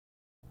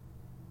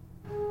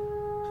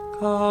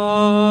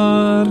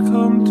Har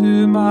kom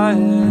to my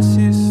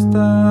assistance.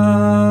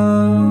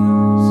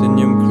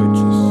 Signum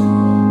Crucis.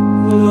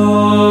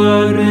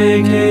 Lord,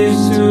 make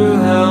haste to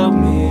help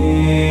me.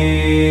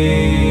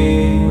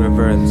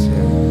 Reverence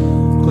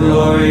Him.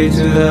 Glory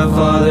to the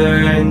Father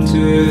and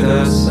to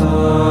the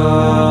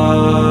Son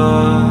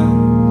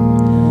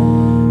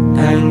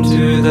and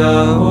to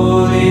the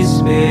Holy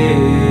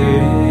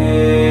Spirit,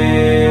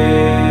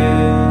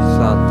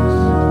 Sanctus.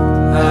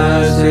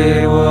 as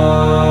it was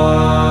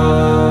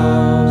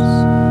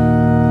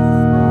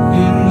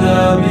in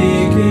the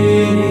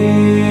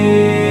beginning,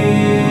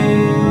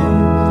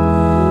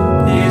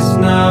 is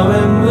now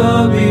and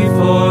will be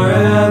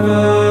forever.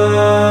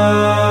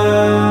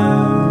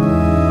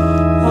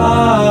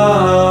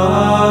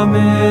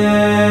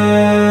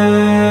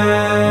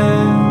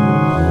 Amen.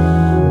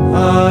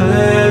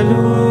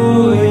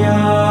 Alleluia.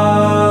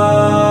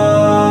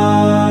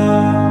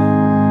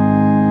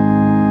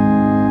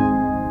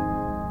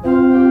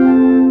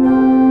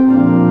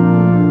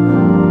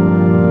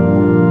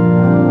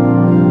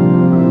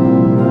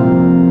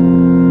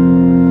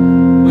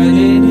 When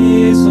in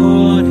His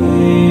own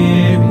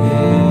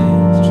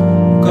image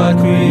God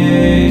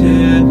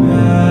created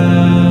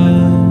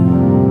man,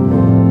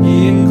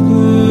 He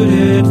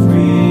included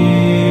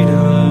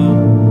freedom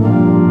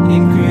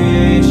in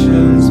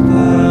creation's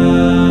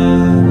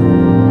plan.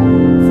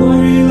 For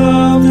He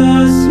loved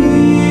us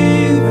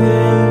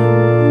even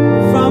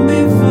from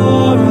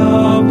before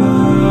our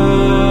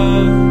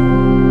birth.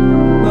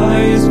 By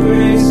His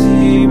grace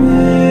He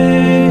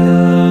made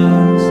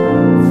us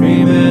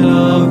freemen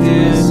of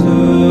this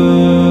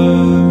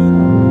earth.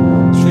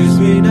 Choose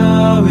we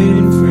now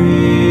in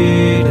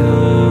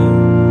freedom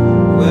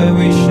where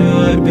we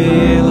should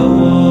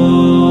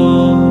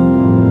belong.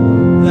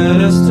 Let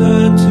us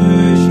turn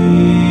to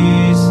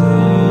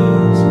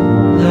Jesus.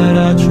 Let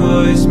our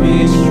choice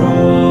be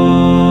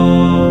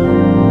strong.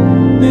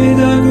 May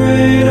the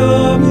great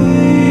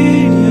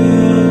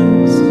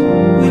obedience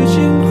which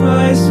in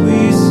Christ we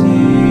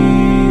see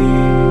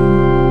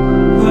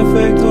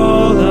perfect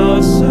all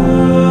our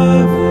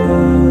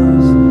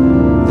service.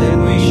 Then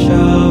we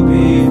shall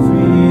be free.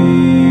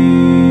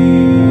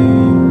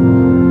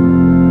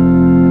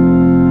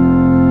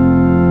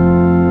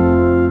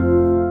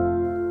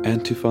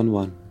 Antiphon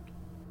 1.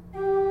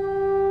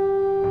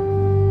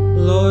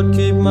 Lord,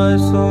 keep my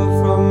soul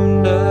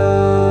from death.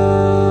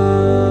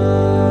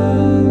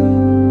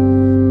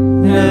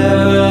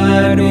 Never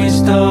let me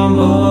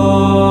stumble.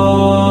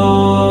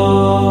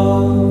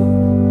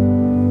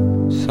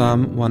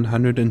 Psalm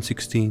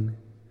 116,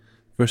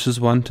 verses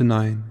 1 to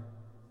 9.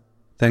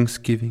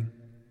 Thanksgiving.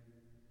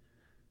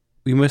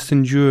 We must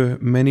endure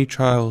many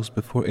trials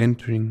before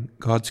entering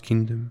God's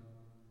kingdom.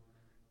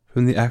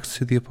 From the Acts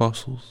of the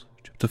Apostles,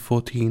 chapter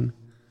 14,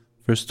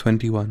 verse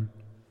 21.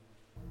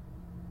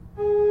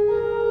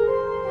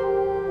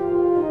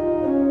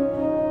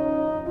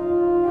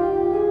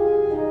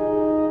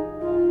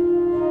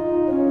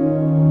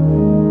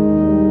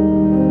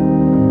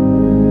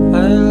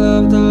 I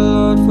love the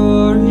Lord,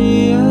 for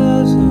He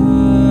has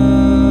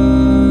heard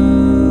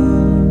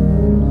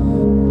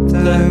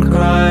the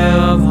cry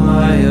of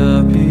my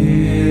appeal.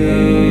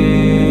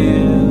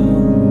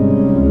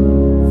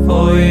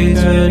 For He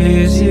turned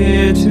His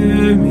ear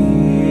to me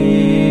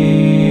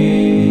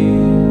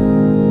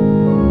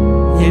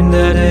in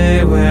the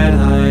day when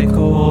I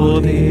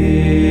called Him.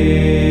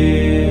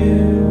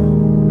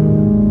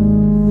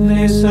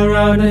 They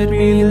surrounded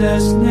me, the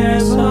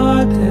snares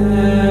are dead,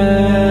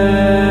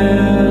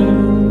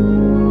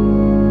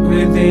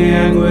 with the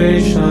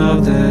anguish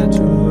of their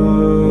doom.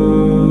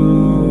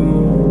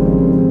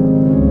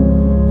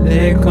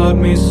 They caught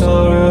me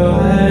sorrow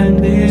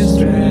and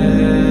distress.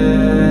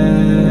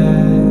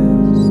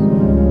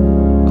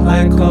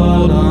 I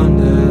called on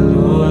the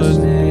Lord's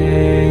name.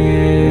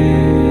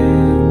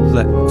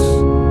 Flex.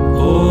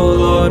 O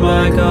Lord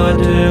my God,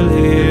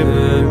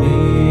 deliver me.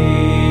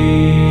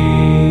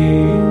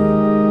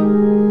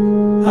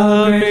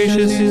 How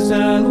gracious is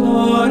the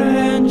Lord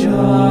and just.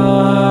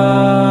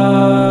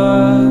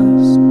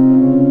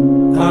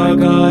 Our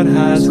God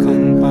has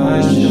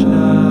compassion.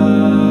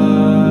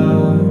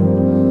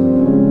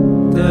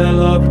 The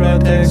Lord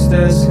protects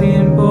the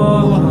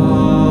simple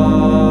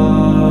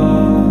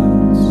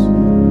hearts.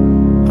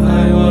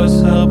 I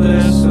was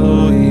helpless,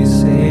 so He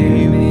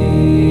saved me.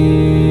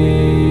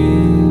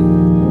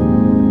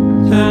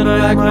 Turn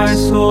back my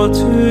soul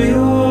to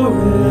your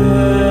rest,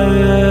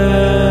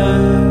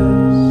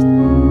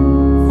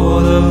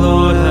 for the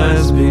Lord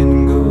has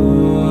been good.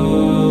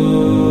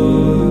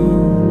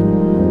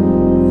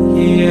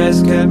 He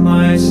has kept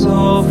my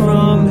soul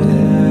from death,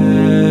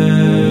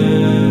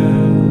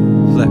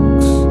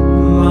 Flex.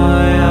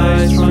 my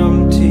eyes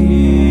from tears,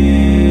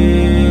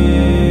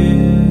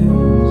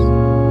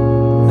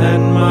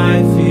 and my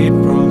feet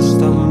from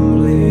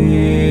stumbling.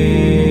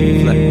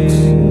 Flex.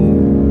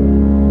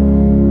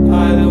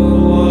 I will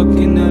walk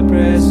in the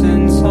presence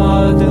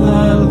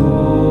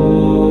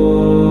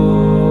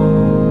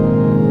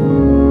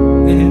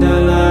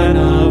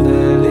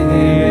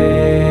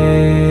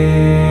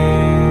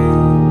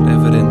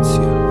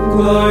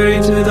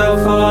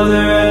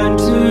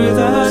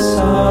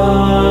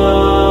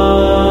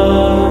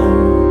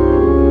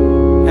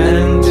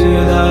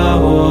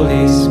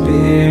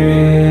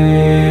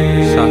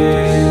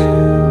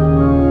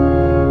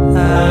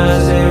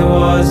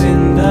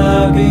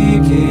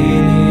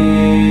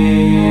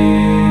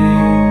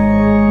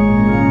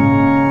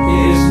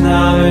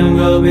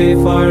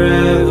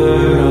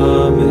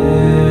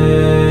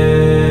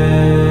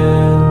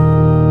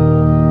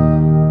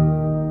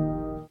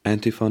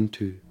Antiphon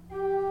 2.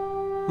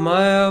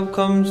 My help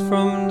comes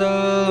from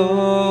the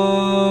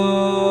Lord,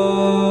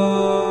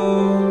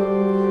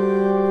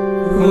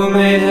 who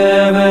made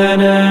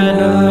heaven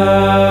and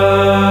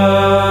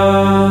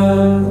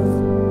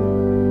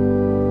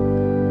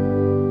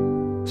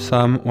earth.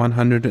 Psalm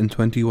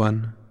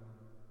 121.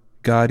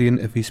 Guardian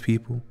of his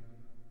people.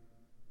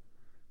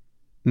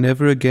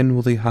 Never again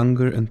will they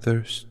hunger and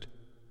thirst.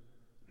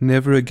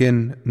 Never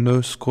again no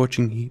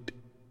scorching heat.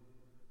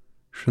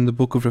 From the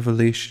book of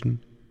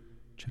Revelation,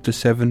 chapter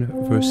 7,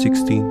 verse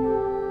 16.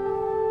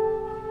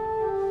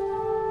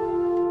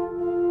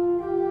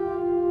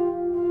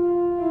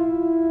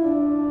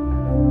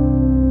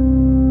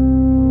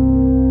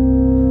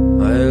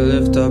 I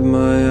lift up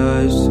my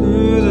eyes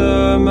to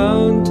the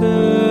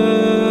mountain,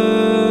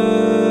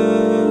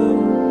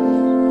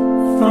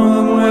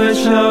 from where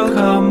shall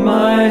come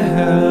my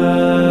help?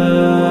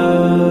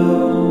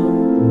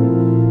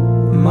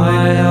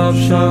 My help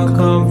shall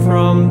come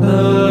from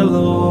the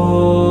Lord,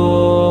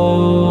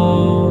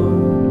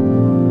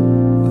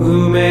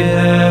 who made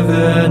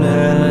heaven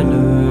and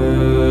earth.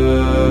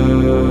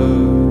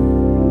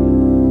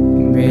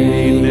 May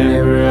He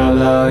never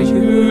allow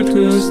you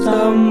to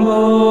stumble.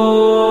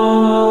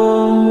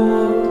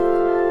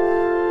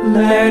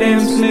 Let Him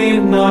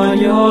sleep not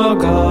your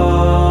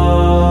God.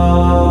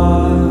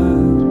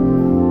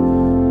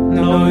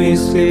 No, He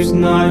sleeps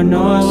not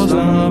nor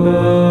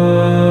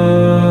slumbers.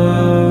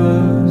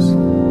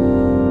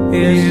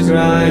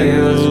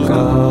 Israel's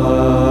God.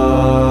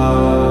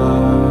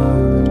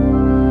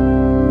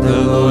 The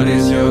Lord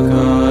is your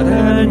God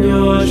and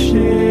your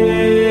shade.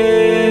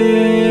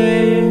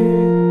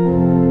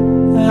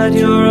 At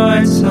your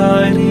right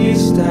side He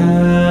stands.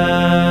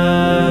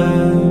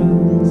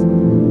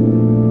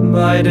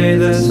 By day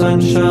the sun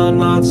shall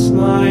not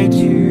smite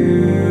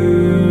you,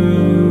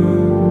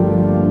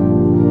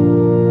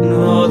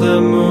 nor the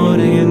moon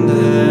in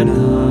the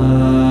night.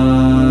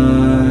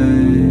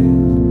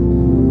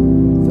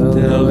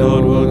 The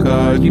Lord will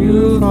guard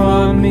you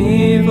from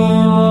evil.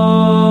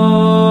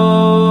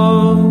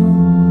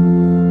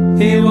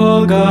 He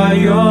will guard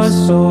your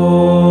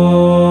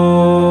soul.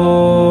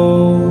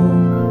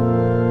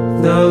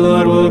 The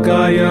Lord will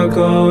guard your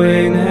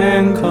going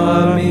and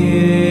coming,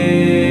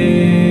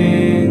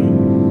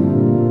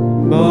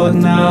 both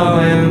now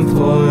and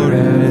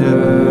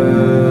forever.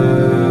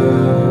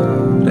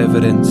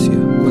 Reverencia.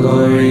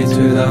 Glory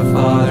to the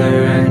Father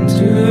and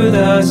to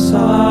the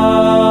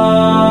Son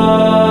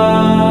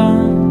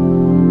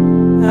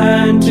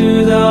and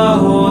to the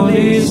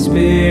Holy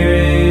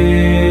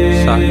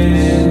Spirit,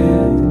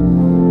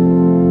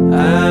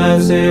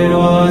 as it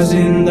was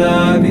in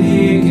the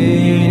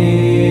beginning,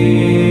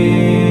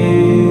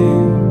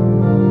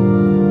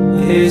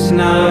 is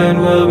now and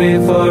will be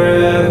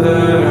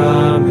forever.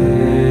 Amen.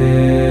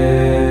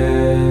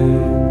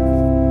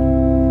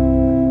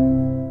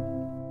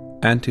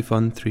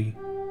 Antiphon 3.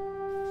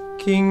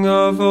 King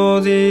of all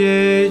the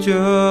ages,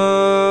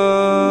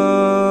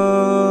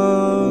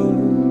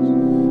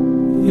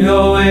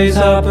 your ways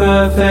are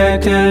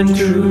perfect and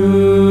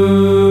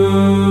true.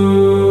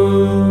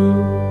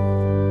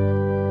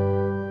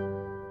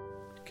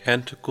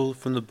 Canticle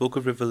from the book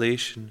of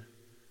Revelation,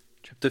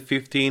 chapter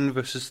 15,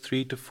 verses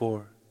 3 to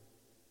 4.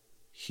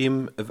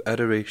 Hymn of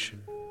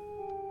Adoration.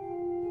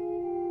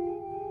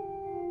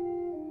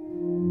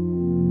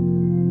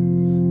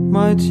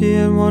 Mighty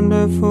and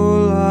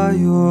wonderful are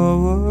your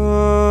works,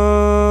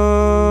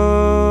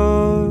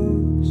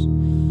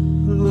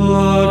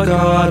 Lord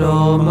God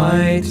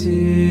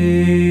Almighty.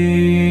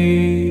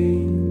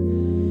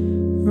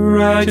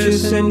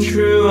 Righteous and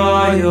true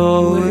are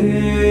your ways,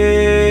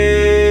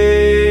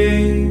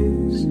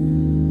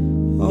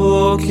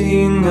 O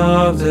King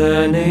of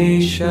the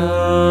nations.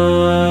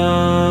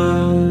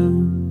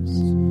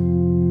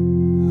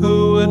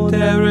 Who would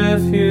dare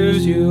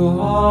refuse you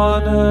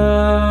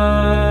honor?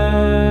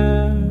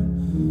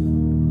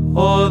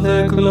 All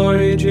the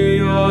glory to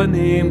your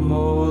name,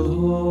 O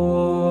Lord.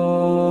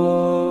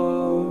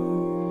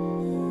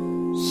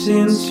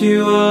 Since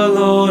you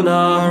alone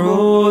are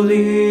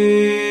holy,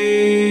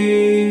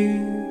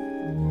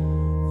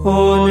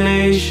 all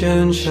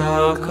nations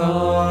shall come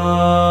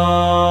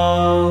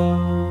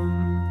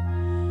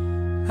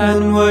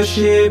and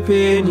worship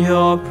in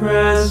your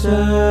presence.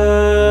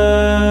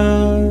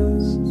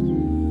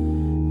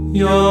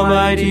 Your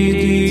mighty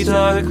deeds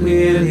are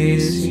clearly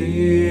seen.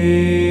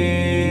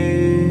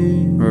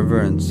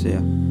 Reverencia.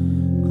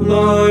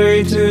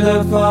 Glory to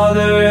the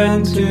Father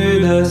and to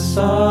the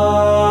Son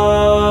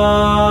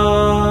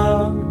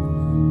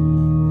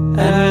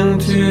and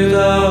to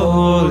the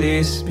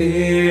Holy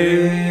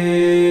Spirit,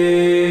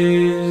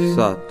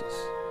 Satis.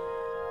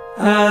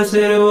 as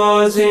it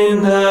was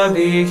in the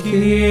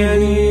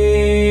beginning,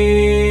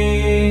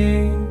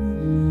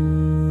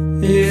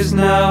 is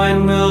now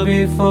and will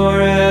be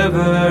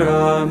forever.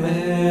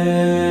 Amen.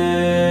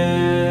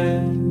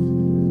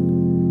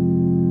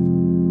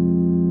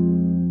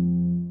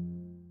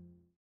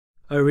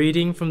 A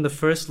reading from the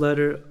first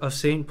letter of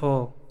St.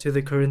 Paul to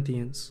the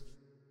Corinthians.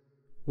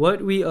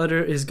 What we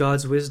utter is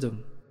God's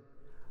wisdom,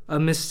 a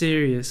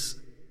mysterious,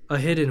 a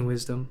hidden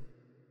wisdom.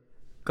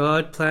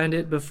 God planned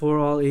it before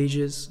all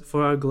ages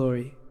for our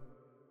glory.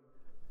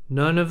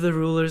 None of the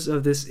rulers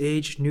of this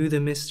age knew the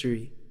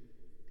mystery.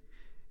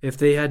 If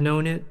they had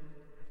known it,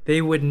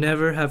 they would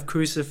never have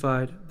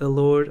crucified the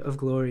Lord of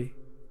glory.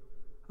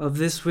 Of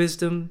this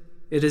wisdom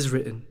it is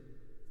written,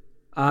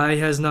 "Eye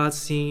has not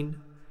seen,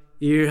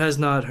 ear has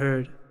not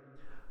heard,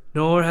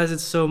 nor has it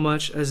so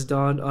much as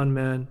dawned on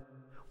man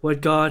what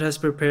God has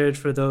prepared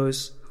for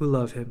those who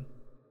love him."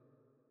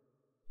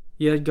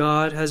 Yet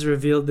God has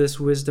revealed this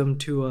wisdom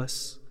to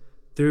us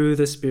through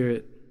the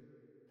Spirit.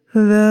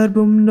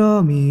 Verbum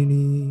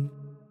Domini.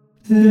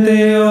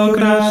 Deo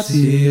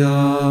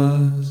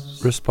gratias.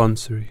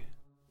 Responsory.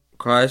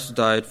 Christ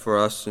died for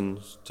our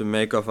sins to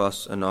make of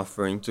us an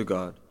offering to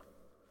God.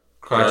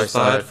 Christ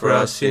died for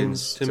our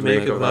sins to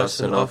make of us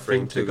an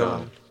offering to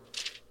God.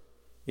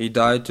 He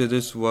died to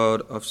this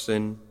world of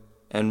sin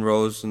and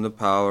rose in the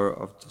power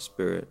of the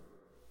Spirit,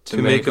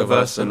 to make of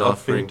us an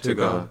offering to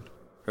God.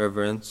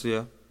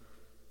 Reverencia.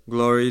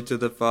 Glory to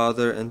the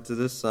Father, and to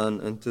the Son,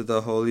 and to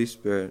the Holy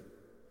Spirit.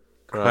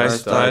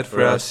 Christ died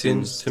for our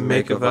sins to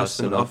make of us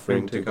an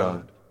offering to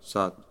God.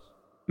 Sat.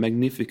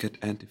 Magnificat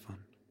antiphon.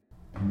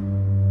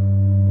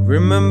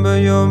 Remember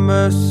your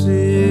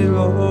mercy,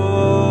 Lord.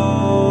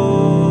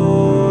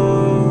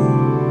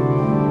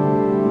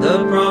 The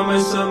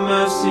promise of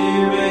mercy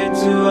made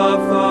to our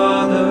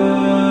fathers.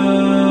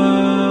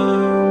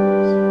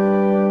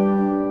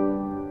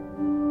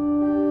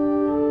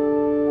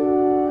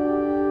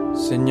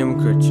 Signum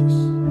Crucis.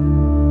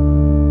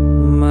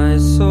 My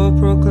soul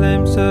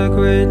proclaims the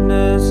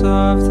greatness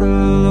of the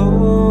Lord.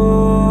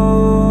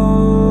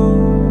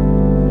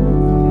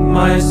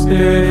 My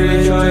spirit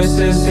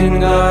rejoices in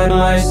God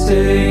my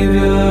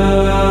Savior,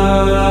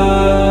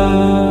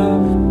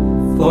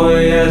 for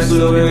he has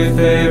looked with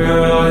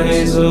favor on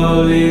his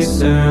holy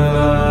servant.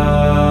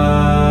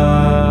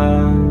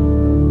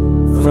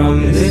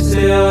 From this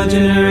day all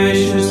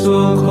generations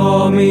will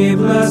call me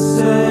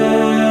blessed.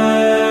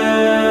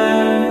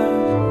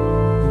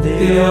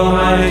 The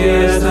Almighty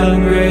has done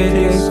great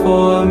things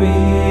for me,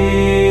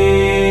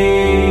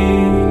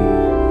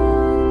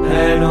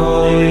 and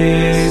holy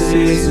is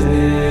his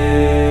name.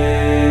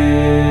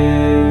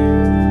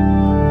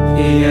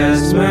 He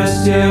has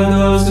mercy on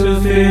those who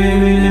fear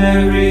him in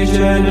every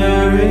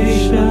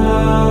generation.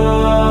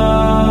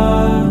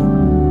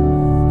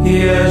 He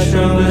has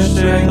shown the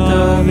strength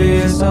of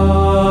his arm.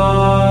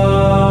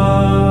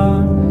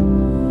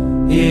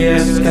 He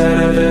has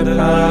scattered the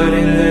proud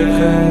in their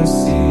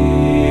conceit.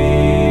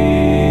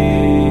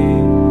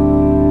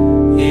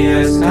 He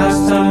has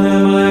cast down the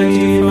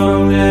mighty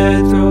from their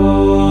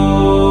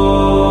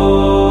thrones,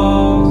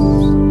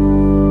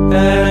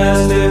 and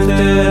has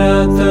lifted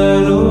up the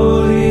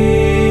lowly.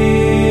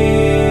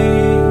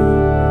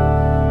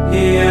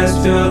 He has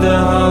filled the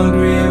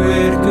hungry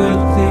with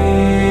good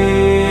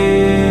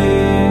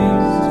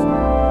things,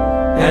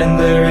 and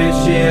the rich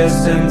he has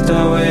sent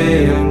away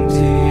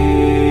empty.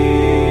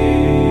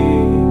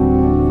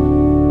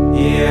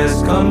 He has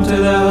come to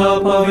the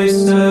help of his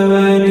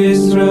servant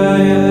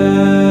Israel.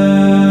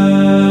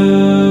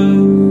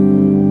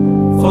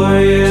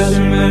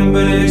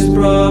 His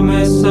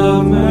promise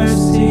of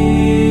mercy,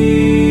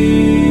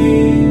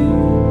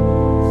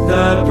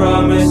 the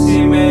promise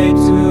he made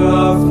to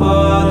our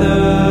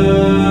fathers,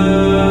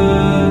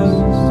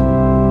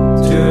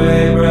 to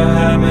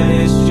Abraham and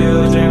his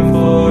children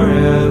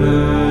forever.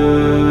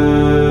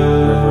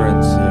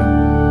 Reverencia.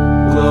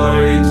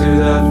 Glory to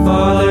the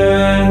Father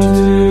and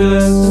to the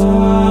Son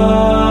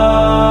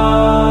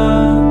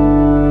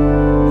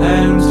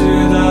and to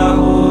the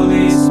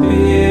Holy Spirit,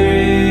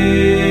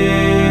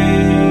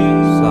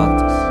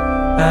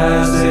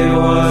 as it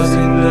was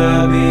in the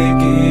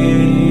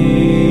beginning,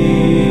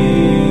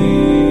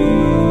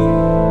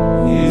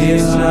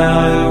 is now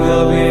and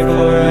will be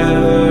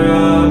forever.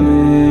 Amen.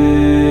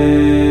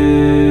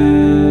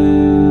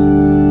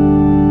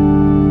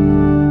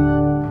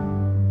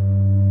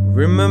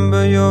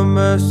 Remember your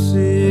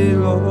mercy,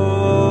 Lord.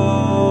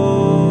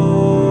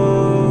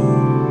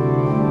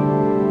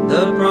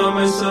 The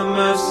promise of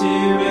mercy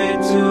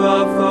made to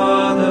our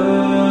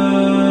fathers.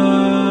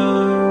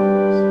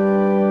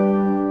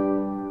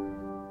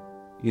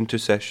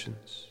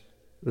 Intercessions.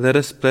 Let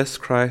us bless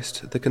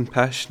Christ, the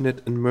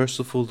compassionate and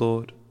merciful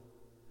Lord,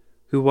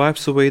 who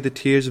wipes away the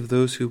tears of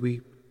those who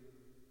weep.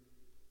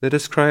 Let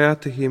us cry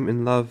out to him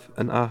in love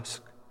and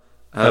ask,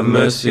 Have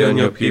mercy on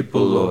your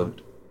people,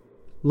 Lord.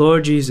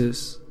 Lord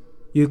Jesus,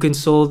 you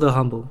console the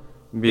humble.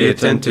 Be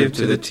attentive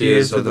to the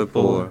tears of the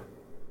poor.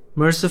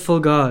 Merciful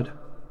God,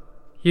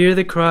 hear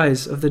the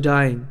cries of the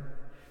dying.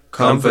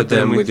 Comfort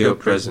them with your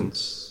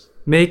presence.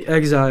 Make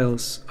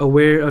exiles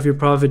aware of your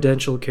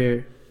providential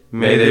care.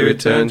 May they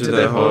return to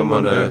their home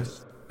on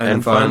earth,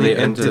 and finally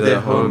enter their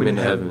home in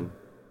heaven.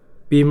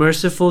 Be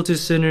merciful to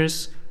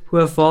sinners who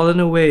have fallen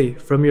away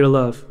from your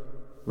love.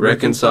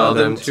 Reconcile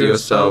them to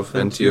yourself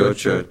and to your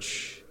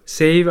church.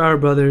 Save our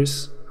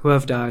brothers who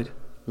have died.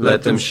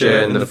 Let them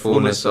share in the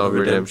fullness of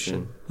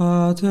redemption.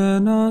 Pater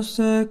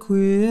noster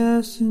qui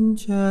es in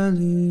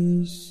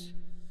celis,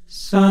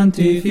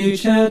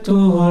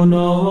 sanctificetur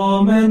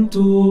nomen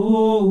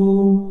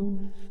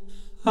tuum,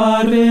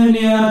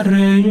 adveniat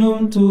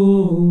regnum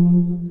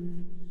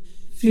tuum,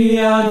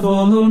 fiat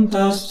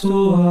voluntas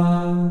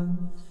tua,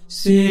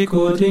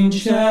 sicut in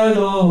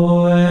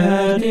cielo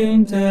et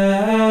in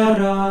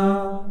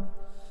terra.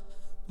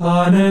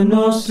 Panem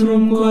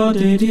nostrum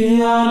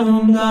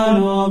quotidianum da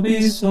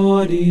nobis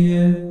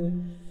hodie,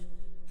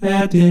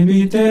 et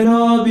dimitte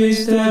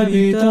nobis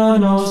debita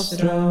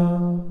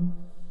nostra,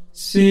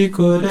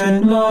 sicut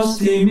et nos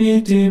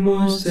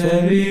dimittimus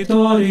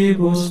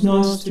debitoribus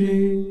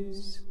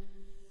nostris,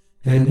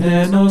 et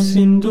ne nos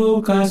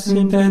inducas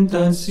in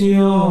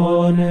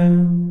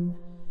tentationem,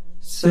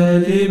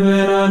 sed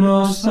libera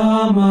nos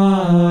a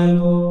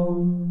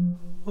malo.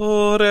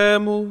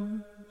 Oremus.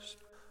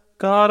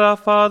 God our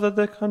Father,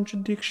 the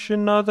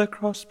contradiction of the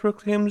cross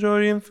proclaims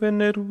your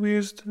infinite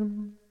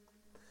wisdom.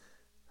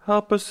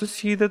 Help us to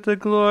see that the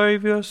glory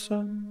of your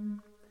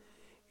Son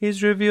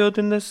is revealed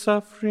in the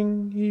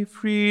suffering he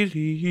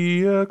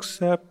freely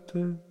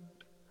accepted.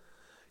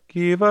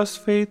 Give us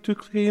faith to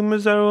claim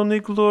as our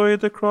only glory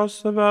the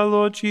cross of our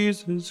Lord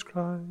Jesus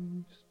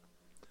Christ,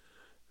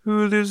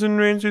 who lives and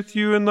reigns with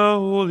you in the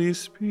Holy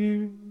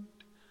Spirit,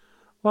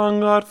 one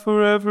God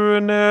forever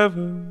and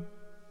ever.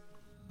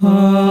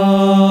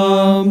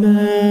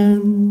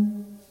 Amen.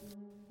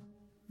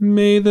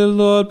 May the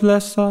Lord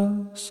bless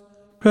us,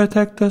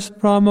 protect us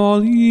from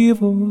all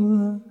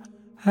evil,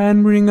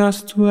 and bring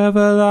us to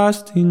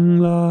everlasting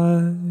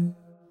life.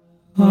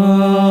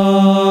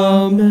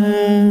 Amen.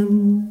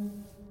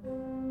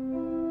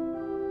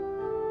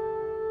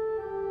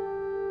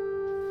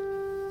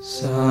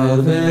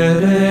 Salve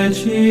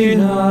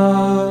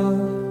Regina,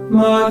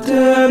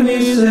 Mater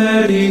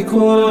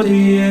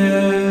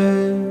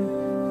misericordiae,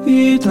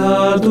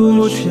 vita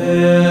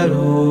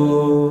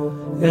dulcero,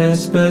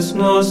 espes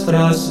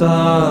nostra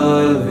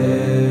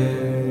salve.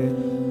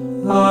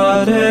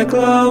 Ad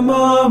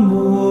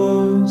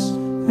clamamus,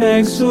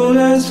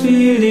 exules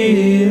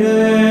Filii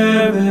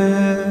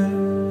Eve,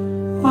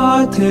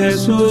 a te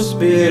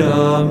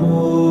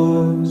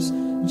suspiramus,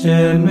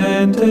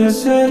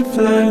 gementes et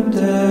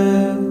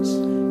flentes,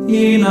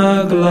 in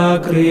ac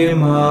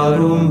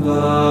lacrimarum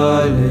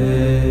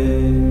vale.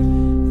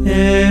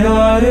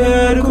 Ea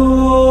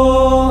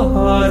ergo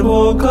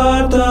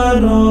advocata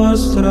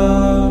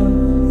nostra,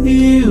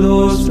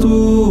 illos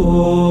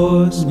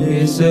tuos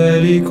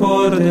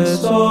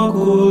misericordes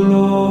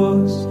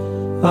oculos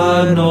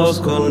ad nos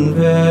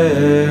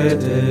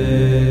converte.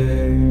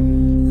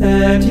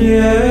 Et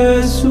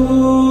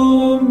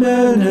Iesum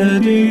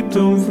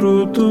benedictum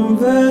fructum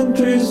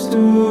ventris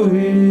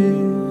tui,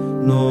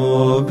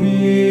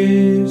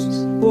 nobis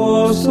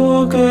post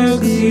hoc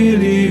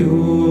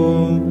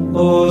exilium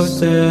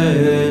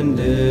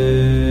ostende.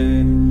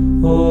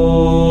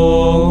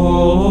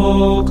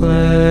 O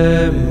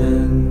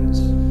clemens,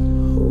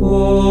 O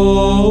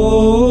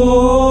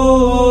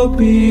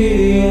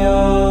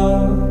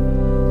pia,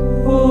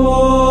 O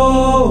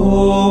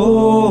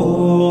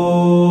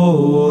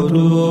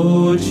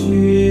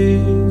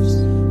dulcis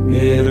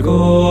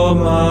Virgo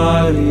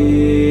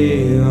Maria.